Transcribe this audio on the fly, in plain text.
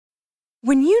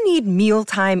When you need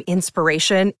mealtime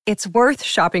inspiration, it's worth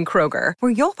shopping Kroger,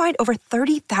 where you'll find over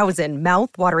 30,000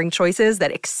 mouth-watering choices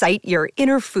that excite your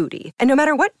inner foodie. And no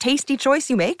matter what tasty choice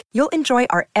you make, you'll enjoy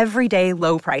our everyday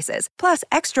low prices, plus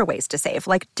extra ways to save,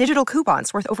 like digital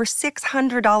coupons worth over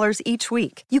 $600 each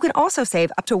week. You can also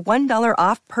save up to $1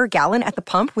 off per gallon at the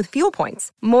pump with fuel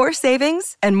points. More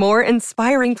savings and more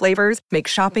inspiring flavors make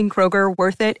shopping Kroger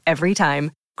worth it every time.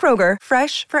 Kroger,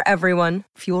 fresh for everyone.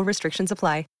 Fuel restrictions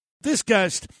apply. This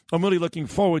guest I'm really looking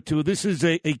forward to. This is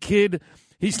a kid.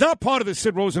 He's not part of the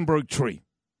Sid Rosenberg tree.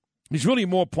 He's really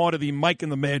more part of the Mike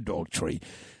and the Mad Dog tree.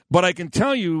 But I can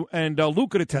tell you, and Luke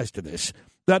could attest to this,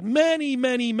 that many,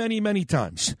 many, many, many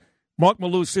times, Mark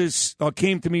Malusis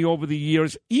came to me over the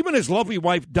years. Even his lovely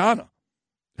wife, Donna,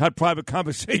 had private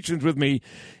conversations with me.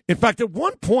 In fact, at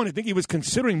one point, I think he was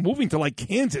considering moving to, like,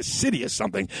 Kansas City or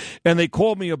something, and they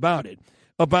called me about it.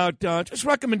 About just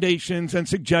recommendations and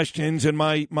suggestions and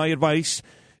my advice.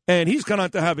 And he's gone on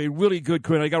to have a really good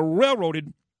career. I got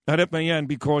railroaded at FAN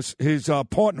because his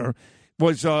partner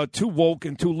was too woke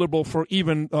and too liberal for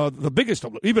even the biggest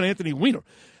of them, even Anthony Weiner.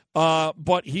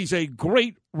 But he's a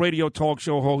great radio talk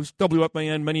show host,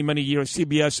 WFAN, many, many years,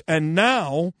 CBS. And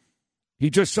now he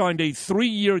just signed a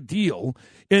 3-year deal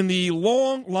in the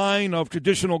long line of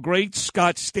traditional greats,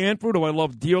 Scott Stanford, who I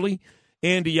love dearly,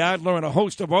 Andy Adler, and a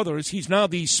host of others. He's now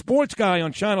the sports guy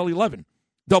on Channel 11,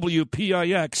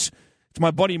 WPIX. It's my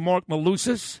buddy Mark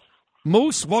Malusis.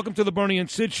 Moose, welcome to the Bernie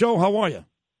and Sid Show. How are you?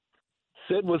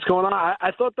 Sid, what's going on?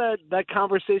 I thought that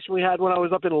conversation we had when I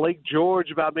was up in Lake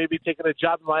George about maybe taking a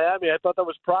job in Miami, I thought that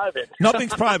was private.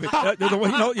 Nothing's private.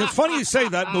 It's funny you say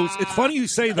that, Moose. It's funny you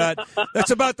say that. That's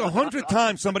about the 100th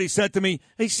time somebody said to me,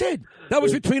 "Hey, Sid, that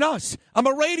was between us. I'm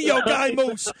a radio guy,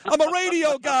 Moose. I'm a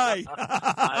radio guy."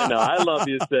 I know. I love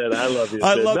you, Sid. I love you, Sid.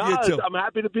 I love you, too. I'm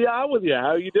happy to be on with you. How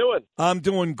are you doing? I'm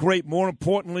doing great. More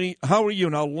importantly, how are you?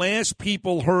 Now, last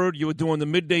people heard you were doing the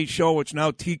midday show. It's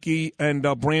now Tiki and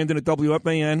Brandon at WFAN.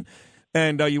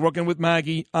 And you're working with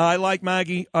Maggie. I like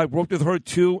Maggie. I worked with her,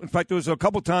 too. In fact, there was a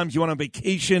couple times you went on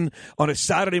vacation on a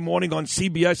Saturday morning on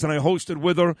CBS, and I hosted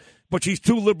with her. But she's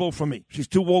too liberal for me. She's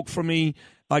too woke for me.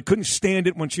 I couldn't stand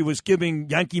it when she was giving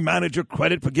Yankee manager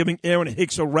credit for giving Aaron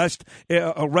Hicks a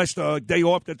day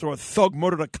off after a thug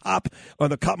murdered a cop, or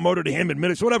the cop murdered him in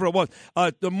minutes, whatever it was.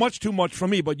 Much too much for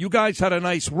me. But you guys had a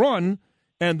nice run,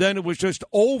 and then it was just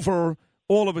over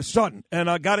all of a sudden. And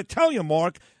I got to tell you,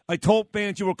 Mark, I told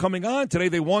fans you were coming on today.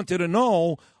 They wanted to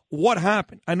know what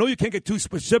happened. I know you can't get too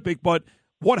specific, but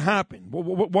what happened?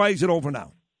 Why is it over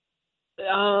now?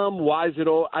 Why is it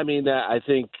over? I mean, I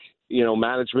think,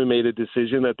 management made a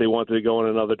decision that they wanted to go in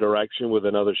another direction with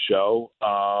another show.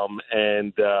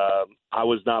 And I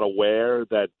was not aware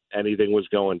that anything was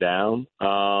going down.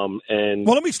 Well,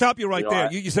 let me stop you right there.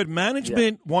 You said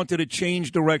management wanted to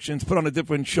change directions, put on a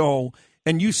different show.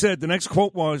 And you said the next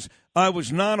quote was, "I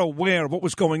was not aware of what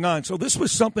was going on." So this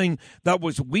was something that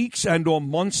was weeks and or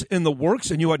months in the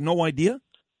works, and you had no idea?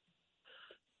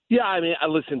 Yeah, I mean,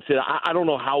 listen, Sid, I don't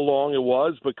know how long it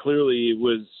was, but clearly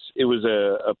it was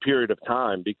a period of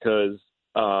time because,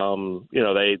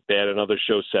 they had another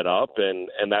show set up, and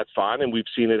that's fine. And we've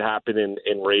seen it happen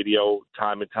in radio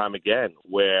time and time again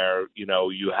where,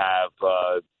 you have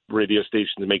radio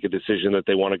stations make a decision that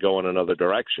they want to go in another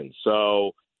direction.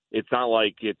 So it's not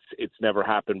like it's never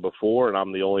happened before, and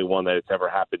I'm the only one that it's ever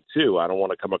happened to. I don't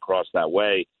want to come across that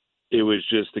way. It was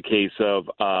just a case of,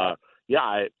 I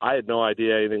had no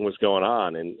idea anything was going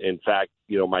on. And in fact,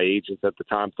 my agents at the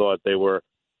time thought they were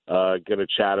going to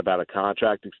chat about a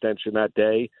contract extension that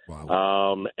day.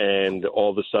 Wow. And all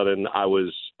of a sudden I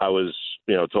was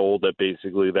told that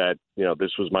basically that,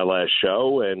 this was my last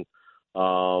show and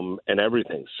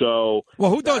everything. So,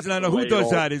 well, who does that? Who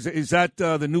does that? Is that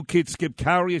the new kid Skip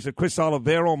Carey? Is it Chris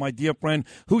Olivero, my dear friend?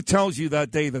 Who tells you that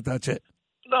day that that's it?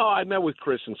 No, I met with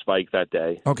Chris and Spike that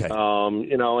day. Okay.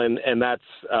 And that's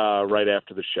right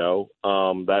after the show.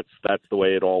 That's the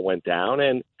way it all went down.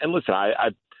 And listen,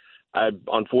 I've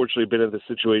unfortunately been in the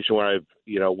situation where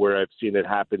I've seen it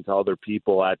happen to other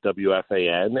people at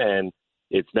WFAN, and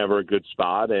it's never a good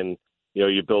spot. And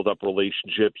you build up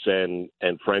relationships and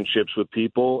friendships with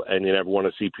people, and you never want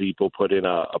to see people put in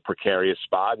a precarious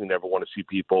spot. You never want to see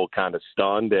people kind of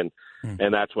stunned, and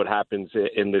that's what happens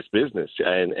in this business.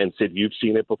 And Sid, you've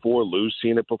seen it before. Lou's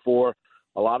seen it before.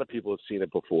 A lot of people have seen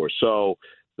it before. So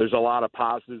there's a lot of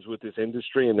positives with this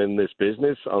industry and in this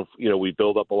business. We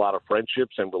build up a lot of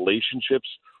friendships and relationships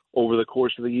over the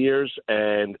course of the years.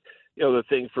 And the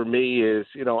thing for me is,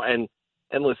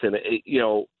 and listen,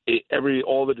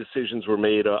 all the decisions were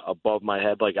made above my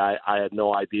head. Like I had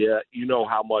no idea. You know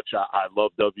how much I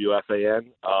love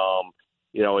WFAN.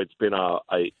 it's been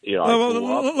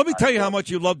let me tell you how much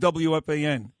you love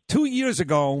WFAN. 2 years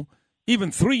ago,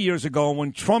 even 3 years ago,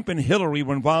 when Trump and Hillary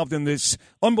were involved in this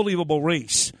unbelievable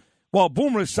race, while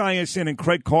Boomer Esiason and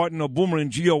Craig Carton or Boomer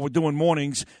and Gio were doing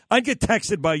mornings, I'd get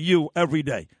texted by you every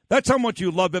day. That's how much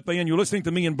you love FAN. You're listening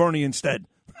to me and Bernie instead.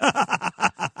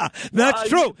 That's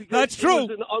true. That's true.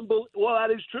 Well, that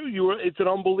is true. It's an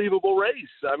unbelievable race.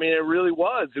 I mean, it really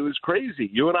was. It was crazy.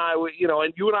 You and I,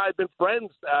 and you and I have been friends.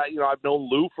 I've known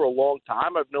Lou for a long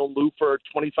time. I've known Lou for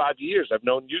 25 years. I've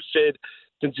known you, Sid,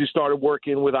 since you started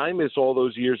working with Imus all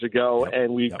those years ago. Yep.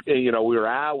 And we were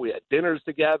out. We had dinners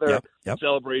together,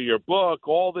 celebrated your book,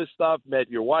 all this stuff,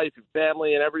 met your wife and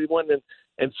family and everyone.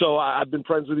 And so I've been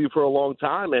friends with you for a long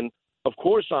time. And of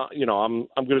course, I'm going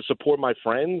to support my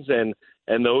friends and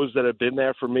those that have been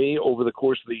there for me over the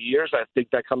course of the years. I think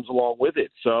that comes along with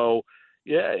it. So,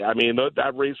 yeah, I mean,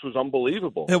 that race was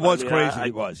unbelible. It was crazy.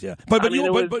 It was, yeah.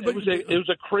 It was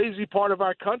a crazy part of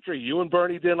our country. You and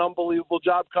Bernie did an unbelievable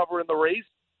job covering the race.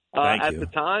 At the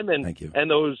time, and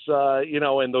those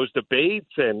and those debates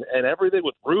and everything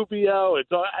with Rubio. It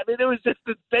was just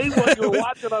the day when you were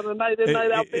watching on a night in,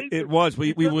 night out basis. It was.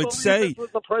 We would say this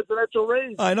was the presidential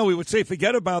race. I know we would say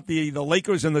forget about the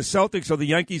Lakers and the Celtics or the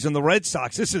Yankees and the Red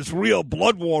Sox. This is real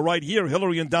blood war right here,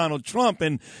 Hillary and Donald Trump.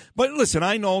 But listen,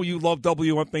 I know you love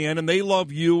WFAN and they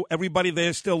love you. Everybody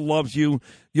there still loves you.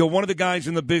 You're one of the guys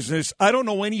in the business. I don't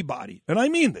know anybody, and I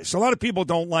mean this. A lot of people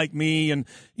don't like me, and,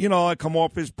 I come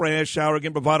off as brash,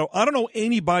 arrogant, bravado. I don't know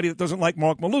anybody that doesn't like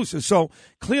Mark Malusis. So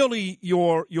clearly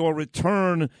your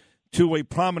return to a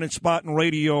prominent spot in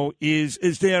radio is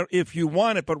there if you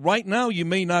want it. But right now you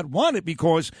may not want it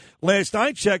because last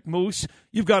I checked, Moose,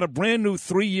 you've got a brand new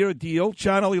 3-year deal,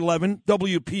 Channel 11,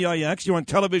 WPIX. You're on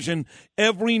television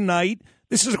every night.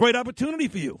 This is a great opportunity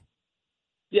for you.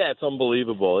 Yeah, it's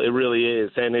unbelievable. It really is.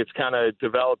 And it's kind of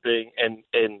developing and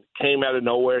came out of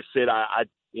nowhere, Sid.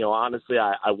 Honestly,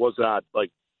 I was not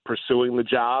pursuing the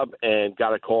job and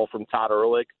got a call from Todd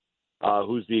Ehrlich,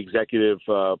 who's the executive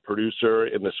producer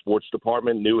in the sports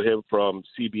department. Knew him from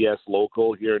CBS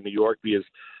Local here in New York because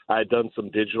I had done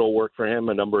some digital work for him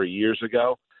a number of years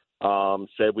ago.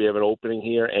 Said we have an opening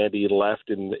here. Andy left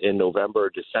in November or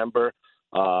December.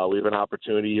 We have an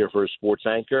opportunity here for a sports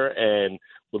anchor, and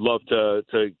would love to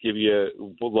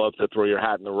throw your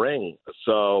hat in the ring.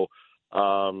 So,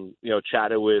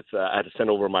 chatted with, I had to send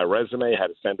over my resume, had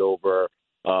to send over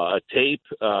a tape,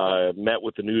 met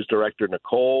with the news director,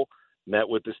 Nicole, met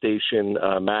with the station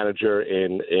manager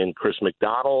in Chris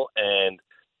McDonald, and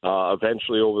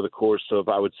eventually over the course of,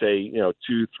 I would say,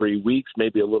 2-3 weeks,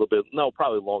 maybe a little bit, no,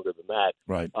 probably longer than that,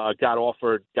 right. Got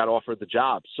offered the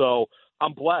job. So,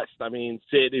 I'm blessed. I mean,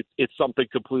 Sid, it's something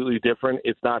completely different.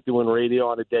 It's not doing radio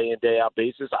on a day in, day out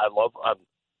basis. I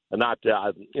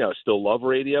still love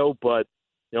radio, but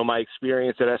my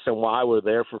experience at SNY, we're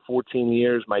there for 14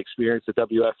 years. My experience at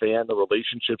WFAN, the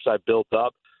relationships I've built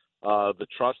up, the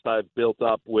trust I've built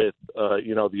up with,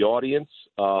 the audience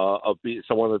of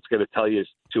someone that's going to tell you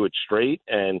to it straight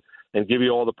and give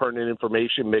you all the pertinent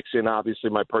information, mix in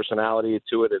obviously my personality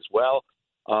to it as well.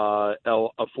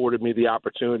 Afforded me the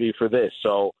opportunity for this.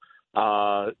 So,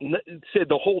 Sid,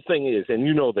 the whole thing is, and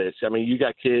you know this, I mean, you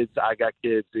got kids, I got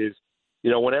kids, is,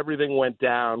 when everything went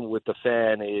down with the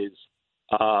fan is,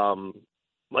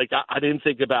 I didn't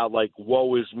think about,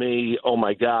 woe is me, oh,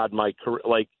 my God, my career.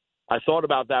 I thought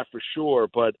about that for sure,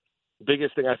 but the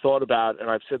biggest thing I thought about, and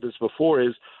I've said this before,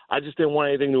 is I just didn't want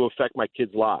anything to affect my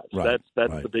kids' lives. Right,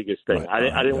 that's right, the biggest thing.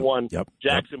 Right, I didn't want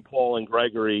Jackson, Paul, and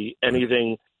Gregory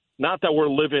anything. Not that we're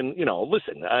living,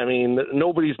 listen, I mean,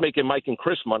 nobody's making Mike and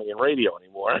Chris money in radio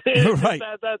anymore. Right.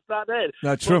 That's not it.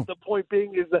 That's true. The point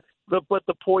being is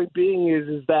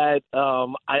that,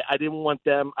 I didn't want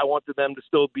them, I wanted them to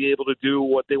still be able to do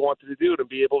what they wanted to do, to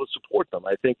be able to support them.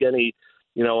 I think any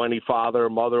father or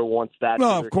mother wants that.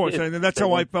 No, of course. And that's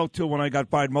how I felt, too, when I got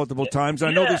fired multiple times.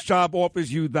 I know this job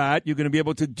offers you that. You're going to be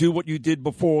able to do what you did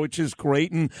before, which is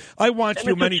great. And I watched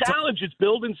you many times. It's a challenge. It's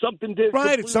building something different.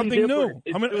 Right. It's something new.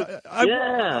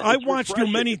 I watched you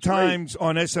many times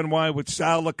on SNY with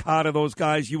Sal Licata, those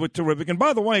guys. You were terrific. And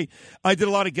by the way, I did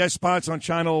a lot of guest spots on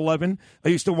Channel 11. I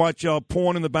used to watch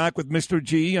Porn in the Back with Mr.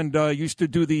 G, and used to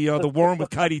do the Worm with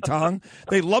Kaidi Tong.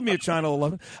 They love me at Channel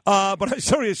 11. But on a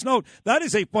serious note, that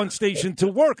is a fun station to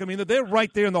work. I mean, they're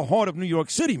right there in the heart of New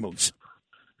York City, Moose.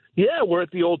 Yeah, we're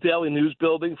at the old Daily News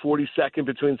building, 42nd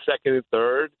between 2nd and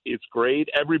 3rd. It's great.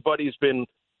 Everybody's been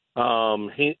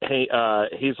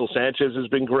Hazel Sanchez has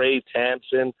been great.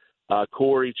 Tamsin,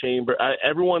 Corey Chamber.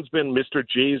 Everyone's been, Mr.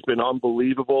 G's been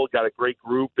unbelievable. Got a great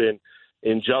group in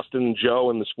Justin and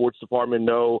Joe in the sports department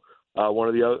know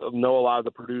know a lot of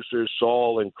the producers,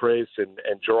 Saul and Chris and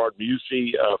Gerard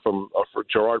Musi from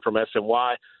Gerard from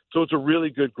SNY. So it's a really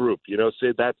good group.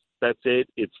 So that's it.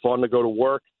 It's fun to go to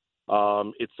work.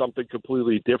 It's something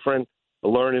completely different.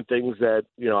 Learning things that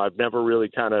I've never really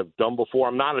kind of done before.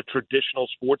 I'm not a traditional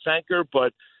sports anchor,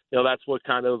 but that's what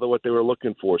they were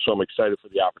looking for. So I'm excited for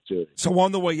the opportunity. So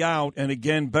on the way out, and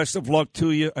again, best of luck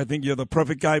to you. I think you're the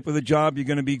perfect guy for the job. You're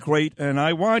going to be great. And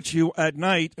I watch you at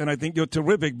night, and I think you're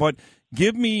terrific. But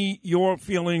give me your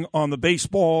feeling on the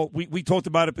baseball. We talked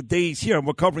about it for days here.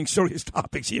 We're covering serious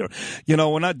topics here.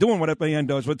 We're not doing what FAN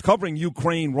does. We're covering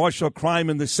Ukraine, Russia, crime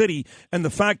in the city, and the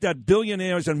fact that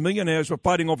billionaires and millionaires were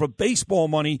fighting over baseball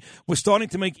money was starting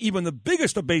to make even the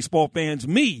biggest of baseball fans,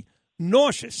 me,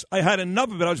 nauseous. I had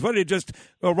enough of it. I was ready to just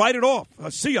write it off. I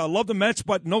love the Mets,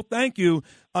 but no thank you.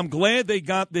 I'm glad they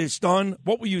got this done.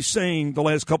 What were you saying the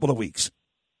last couple of weeks?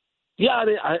 Yeah,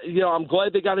 I'm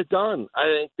glad they got it done. I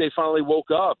think they finally woke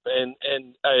up, and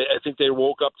I think they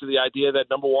woke up to the idea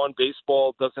that, number one,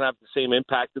 baseball doesn't have the same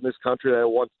impact in this country that it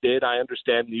once did. I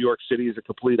understand New York City is a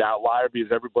complete outlier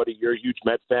because you're a huge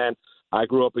Mets fan. I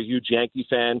grew up a huge Yankee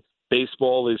fan.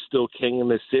 Baseball is still king in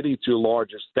this city to a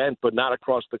large extent, but not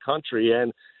across the country.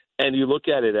 And you look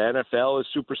at it, NFL has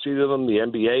superseded them. The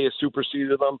NBA has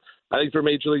superseded them. I think for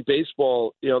Major League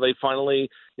Baseball, they finally,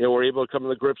 were able to come to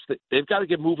the grips that they've got to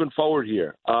get moving forward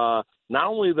here. Not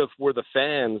only were the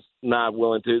fans not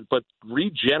willing to, but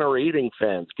regenerating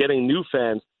fans, getting new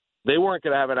fans, they weren't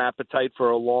going to have an appetite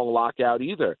for a long lockout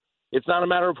either. It's not a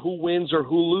matter of who wins or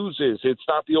who loses. It's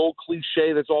not the old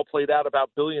cliche that's all played out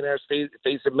about billionaires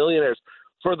facing millionaires.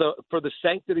 For the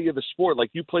sanctity of the sport, like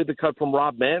you played the cut from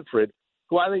Rob Manfred,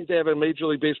 who I think they have a Major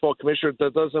League Baseball commissioner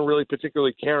that doesn't really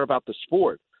particularly care about the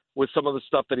sport with some of the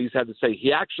stuff that he's had to say.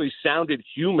 He actually sounded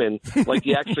human, like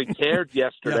he actually cared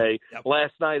yesterday,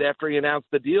 last night after he announced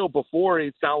the deal. Before,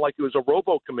 it sounded like it was a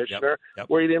robo-commissioner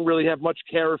where he didn't really have much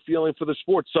care or feeling for the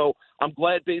sport. So I'm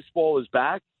glad baseball is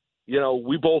back.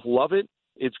 We both love it.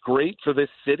 It's great for this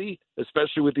city,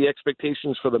 especially with the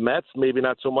expectations for the Mets. Maybe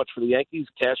not so much for the Yankees.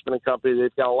 Cashman and company,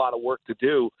 they've got a lot of work to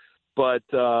do. But,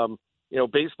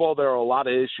 baseball, there are a lot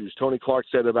of issues. Tony Clark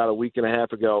said about a week and a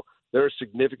half ago, there are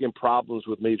significant problems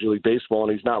with Major League Baseball,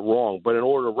 and he's not wrong. But in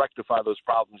order to rectify those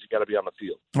problems, you got to be on the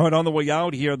field. All right, on the way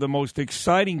out here, the most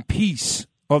exciting piece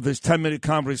of this 10-minute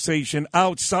conversation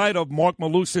outside of Mark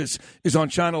Malusis is on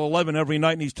Channel 11 every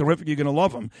night, and he's terrific. You're going to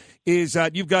love him, is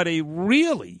that you've got a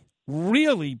really,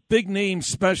 really big-name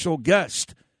special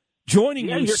guest joining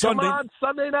you Sunday. Come on,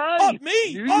 Sunday night. Oh,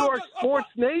 me? New York Sports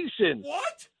Nation.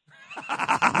 What?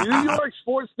 New York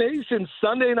Sports Nation,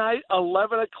 Sunday night,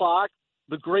 11 o'clock.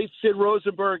 The great Sid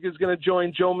Rosenberg is going to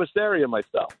join Joe Masteri and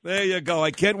myself. There you go.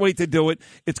 I can't wait to do it.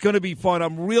 It's going to be fun.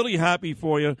 I'm really happy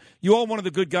for you. You are one of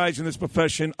the good guys in this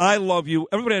profession. I love you.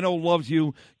 Everybody I know loves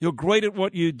you. You're great at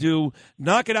what you do.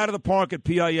 Knock it out of the park at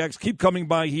PIX. Keep coming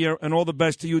by here, and all the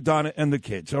best to you, Donna, and the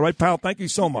kids. All right, pal? Thank you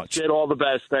so much. Sid, all the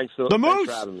best. Thanks for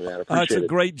having me, man. I appreciate That's a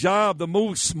great job. The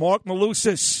Moose, Mark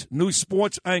Malusis, new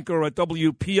sports anchor at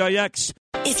WPIX.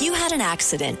 If you had an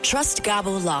accident, trust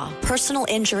Gabo Law, personal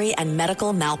injury and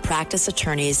medical malpractice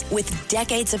attorneys with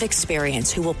decades of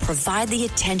experience who will provide the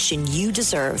attention you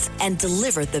deserve and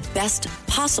deliver the best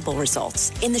possible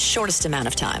results in the shortest amount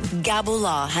of time. Gabo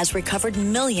Law has recovered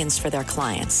millions for their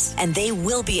clients, and they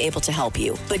will be able to help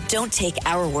you. But don't take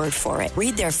our word for it.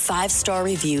 Read their 5-star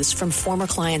reviews from former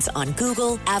clients on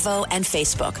Google, Avo, and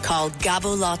Facebook. Call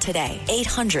Gabo Law today,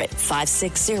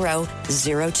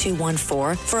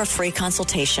 800-560-0214 for a free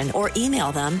consultation, or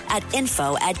email them at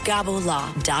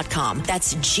info@gabolaw.com.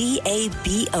 That's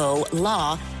GABO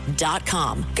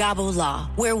law.com. Gabo Law,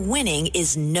 where winning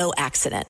is no accident.